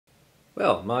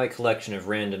Well, my collection of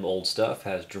random old stuff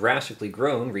has drastically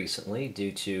grown recently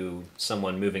due to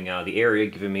someone moving out of the area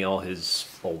giving me all his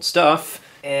old stuff.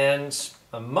 And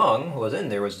among what was in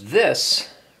there was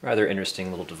this rather interesting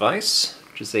little device,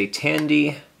 which is a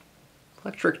Tandy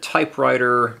electric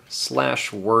typewriter /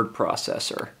 word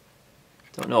processor.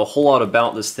 Don't know a whole lot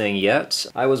about this thing yet.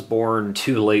 I was born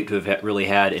too late to have really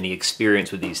had any experience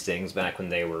with these things back when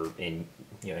they were in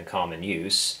common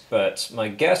use. But my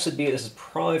guess would be this is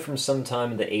probably from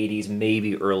sometime in the 80s,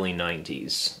 maybe early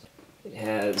 90s. It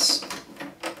has,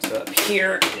 so up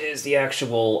here is the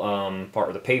actual part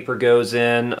where the paper goes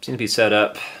in. Seems to be set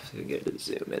up, so you can get it to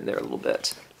zoom in there a little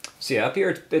bit. So yeah, up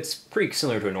here it's pretty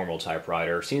similar to a normal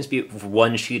typewriter. Seems to be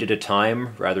one sheet at a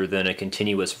time rather than a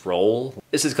continuous roll.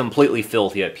 This is completely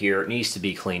filthy up here. It needs to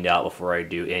be cleaned out before I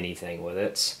do anything with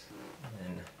it.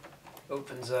 And then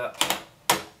opens up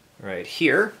right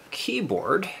here.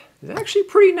 Keyboard is actually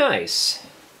pretty nice.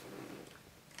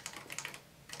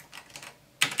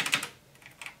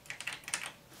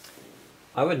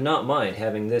 I would not mind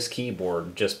having this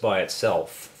keyboard just by itself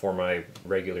for my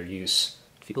regular use.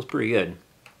 It feels pretty good.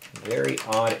 Very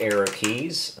odd arrow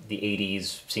keys. The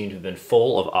 80s seem to have been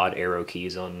full of odd arrow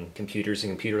keys on computers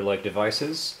and computer-like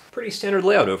devices. Pretty standard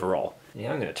layout overall.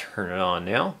 Yeah, I'm going to turn it on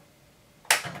now.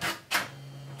 I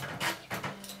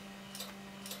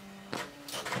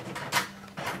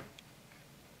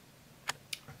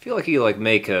feel like you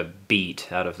make a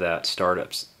beat out of that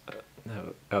startup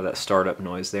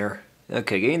noise there.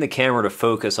 Okay, getting the camera to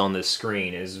focus on this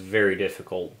screen is very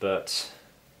difficult, but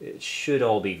it should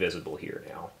all be visible here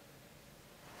now.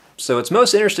 So what's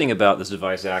most interesting about this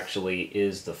device actually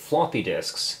is the floppy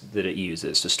disks that it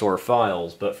uses to store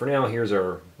files, but for now here's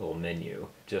our little menu.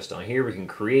 Just on here we can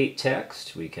create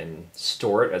text, we can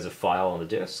store it as a file on the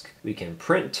disk, we can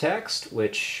print text,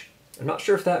 which I'm not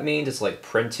sure if that means it's like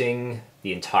printing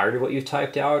the entirety of what you've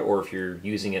typed out, or if you're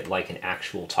using it like an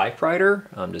actual typewriter,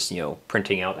 just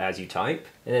printing out as you type.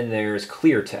 And then there's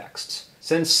clear text.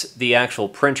 Since the actual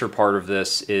printer part of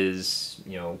this is,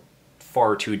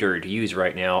 far too dirty to use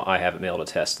right now, I haven't been able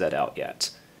to test that out yet.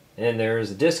 And then there's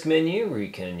the disk menu where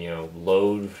you can,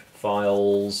 load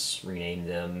files, rename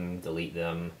them, delete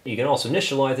them. You can also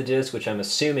initialize the disk, which I'm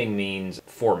assuming means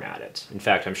format it. In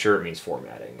fact, I'm sure it means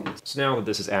formatting. So now that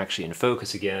this is actually in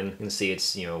focus again, you can see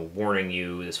it's, warning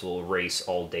you this will erase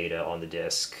all data on the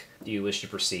disk. Do you wish to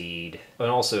proceed?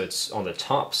 And also it's on the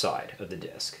top side of the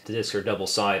disk. The disks are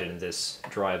double-sided and this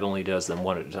drive only does them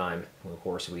one at a time. And of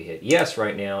course, if we hit yes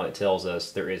right now, it tells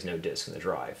us there is no disk in the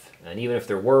drive. And even if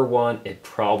there were one, it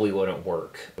probably wouldn't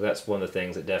work. That's one of the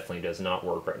things that definitely does not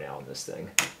work right now on this thing.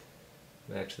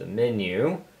 Back to the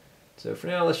menu. So for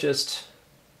now, let's just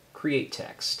create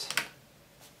text.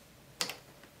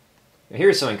 Now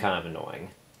here's something kind of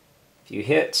annoying. If you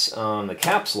hit the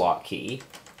caps lock key,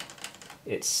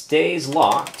 it stays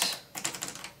locked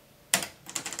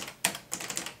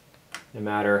no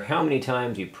matter how many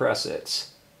times you press it.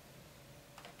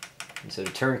 And so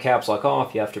to turn caps lock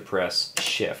off, you have to press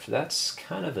shift. That's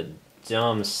kind of a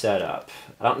dumb setup.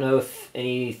 I don't know if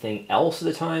anything else at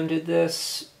the time did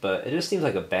this, but it just seems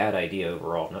like a bad idea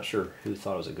overall. I'm not sure who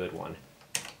thought it was a good one.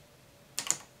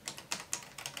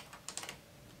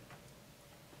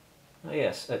 Oh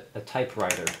yes, a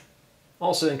typewriter.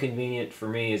 Also inconvenient for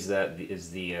me is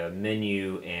the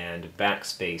menu and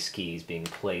backspace keys being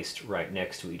placed right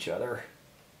next to each other.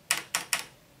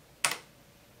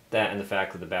 That and the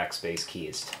fact that the backspace key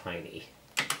is tiny.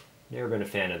 Never been a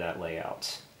fan of that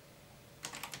layout.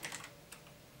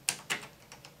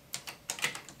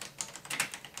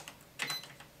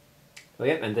 Oh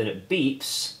yep, and then it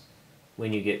beeps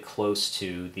when you get close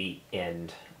to the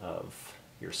end of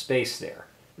your space there.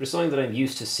 Which is something that I'm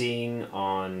used to seeing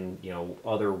on,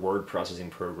 other word processing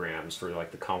programs for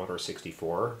like the Commodore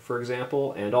 64, for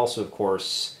example, and also, of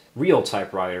course, real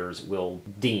typewriters will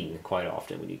ding quite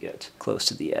often when you get close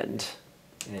to the end.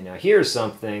 And now here's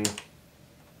something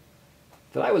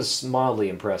that I was mildly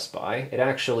impressed by. It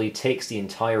actually takes the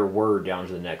entire word down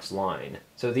to the next line.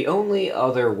 So the only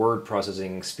other word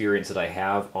processing experience that I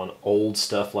have on old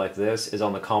stuff like this is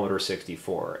on the Commodore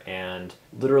 64, and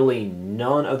literally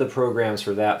none of the programs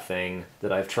for that thing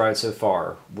that I've tried so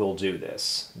far will do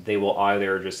this. They will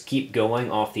either just keep going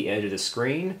off the edge of the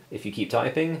screen if you keep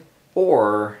typing,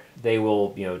 or they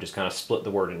will, just kind of split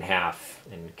the word in half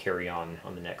and carry on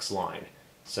the next line.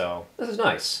 So this is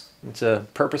nice. It's a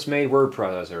purpose-made word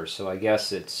processor, so I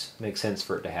guess it makes sense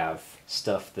for it to have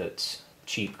stuff that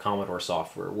cheap Commodore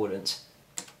software wouldn't.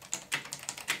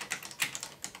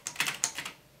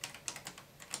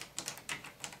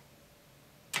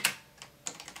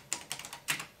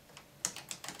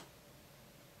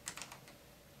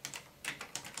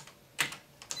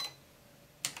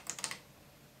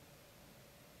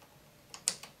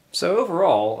 So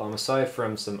overall, aside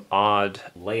from some odd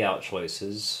layout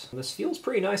choices, this feels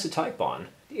pretty nice to type on.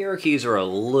 The arrow keys are a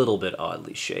little bit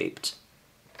oddly shaped,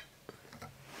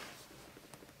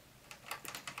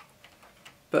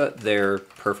 but they're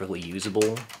perfectly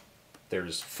usable.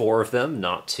 There's 4 of them,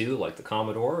 not 2 like the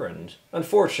Commodore, and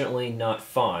unfortunately not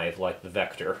 5 like the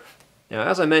Vector. Now,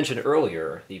 as I mentioned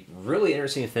earlier, the really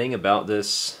interesting thing about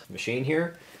this machine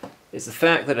here is the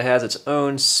fact that it has its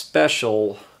own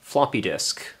special floppy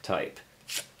disk type.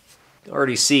 You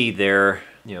already see they're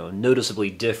noticeably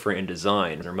different in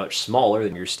design. They're much smaller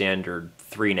than your standard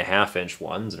 3.5-inch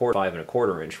ones or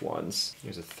 5.25-inch ones.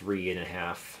 Here's a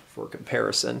 3.5 for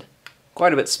comparison.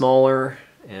 Quite a bit smaller,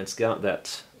 and it's got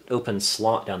that open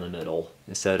slot down the middle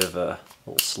instead of a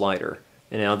little slider.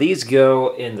 And now these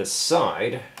go in the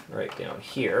side, right down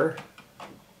here.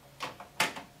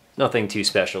 Nothing too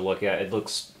special to look at. It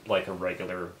looks like a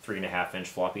regular 3.5-inch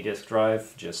floppy disk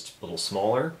drive, just a little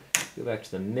smaller. Go back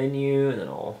to the menu, and then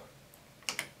I'll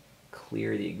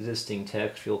clear the existing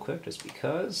text real quick, just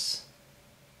because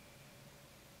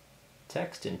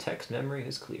text in text memory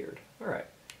is cleared. All right.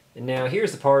 And now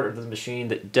here's the part of the machine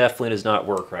that definitely does not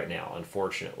work right now,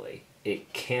 unfortunately.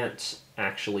 It can't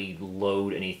actually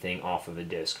load anything off of a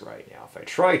disk right now. If I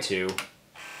try to...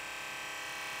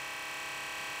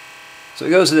 So it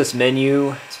goes to this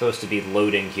menu, it's supposed to be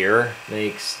loading here,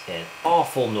 makes an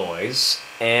awful noise,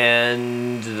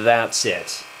 and that's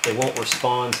it. It won't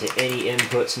respond to any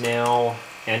inputs now,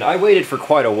 and I waited for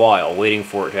quite a while waiting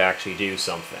for it to actually do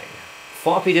something.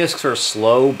 Floppy disks are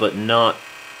slow, but not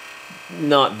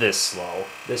this slow.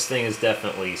 This thing is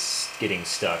definitely getting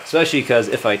stuck, especially because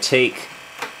if I take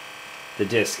the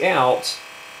disk out,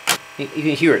 you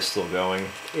can hear it still going.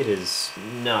 It is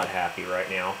not happy right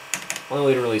now. The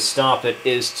only way to really stop it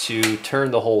is to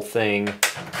turn the whole thing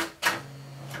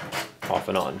off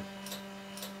and on.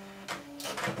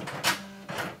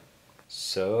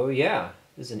 So yeah,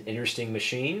 this is an interesting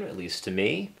machine, at least to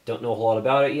me. Don't know a whole lot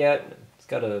about it yet. It's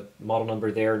got a model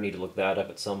number there, need to look that up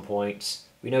at some point.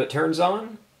 We know it turns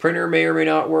on. Printer may or may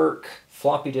not work.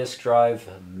 Floppy disk drive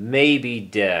may be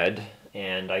dead,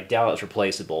 and I doubt it's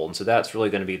replaceable, and so that's really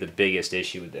going to be the biggest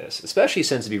issue with this, especially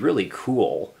since it'd be really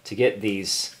cool to get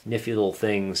these nifty little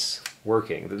things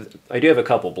working. I do have a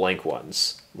couple blank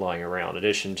ones lying around, in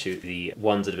addition to the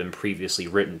ones that have been previously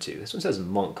written to. This one says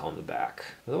Monk on the back.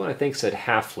 The other one I think said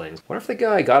Halflings. I wonder if the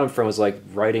guy I got them from was like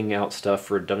writing out stuff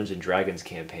for a Dungeons & Dragons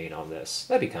campaign on this.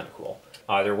 That'd be kind of cool.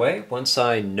 Either way, once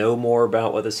I know more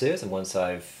about what this is, and once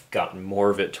I've gotten more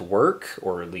of it to work,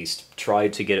 or at least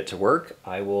tried to get it to work,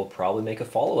 I will probably make a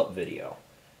follow-up video.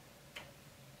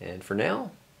 And for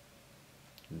now,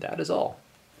 that is all.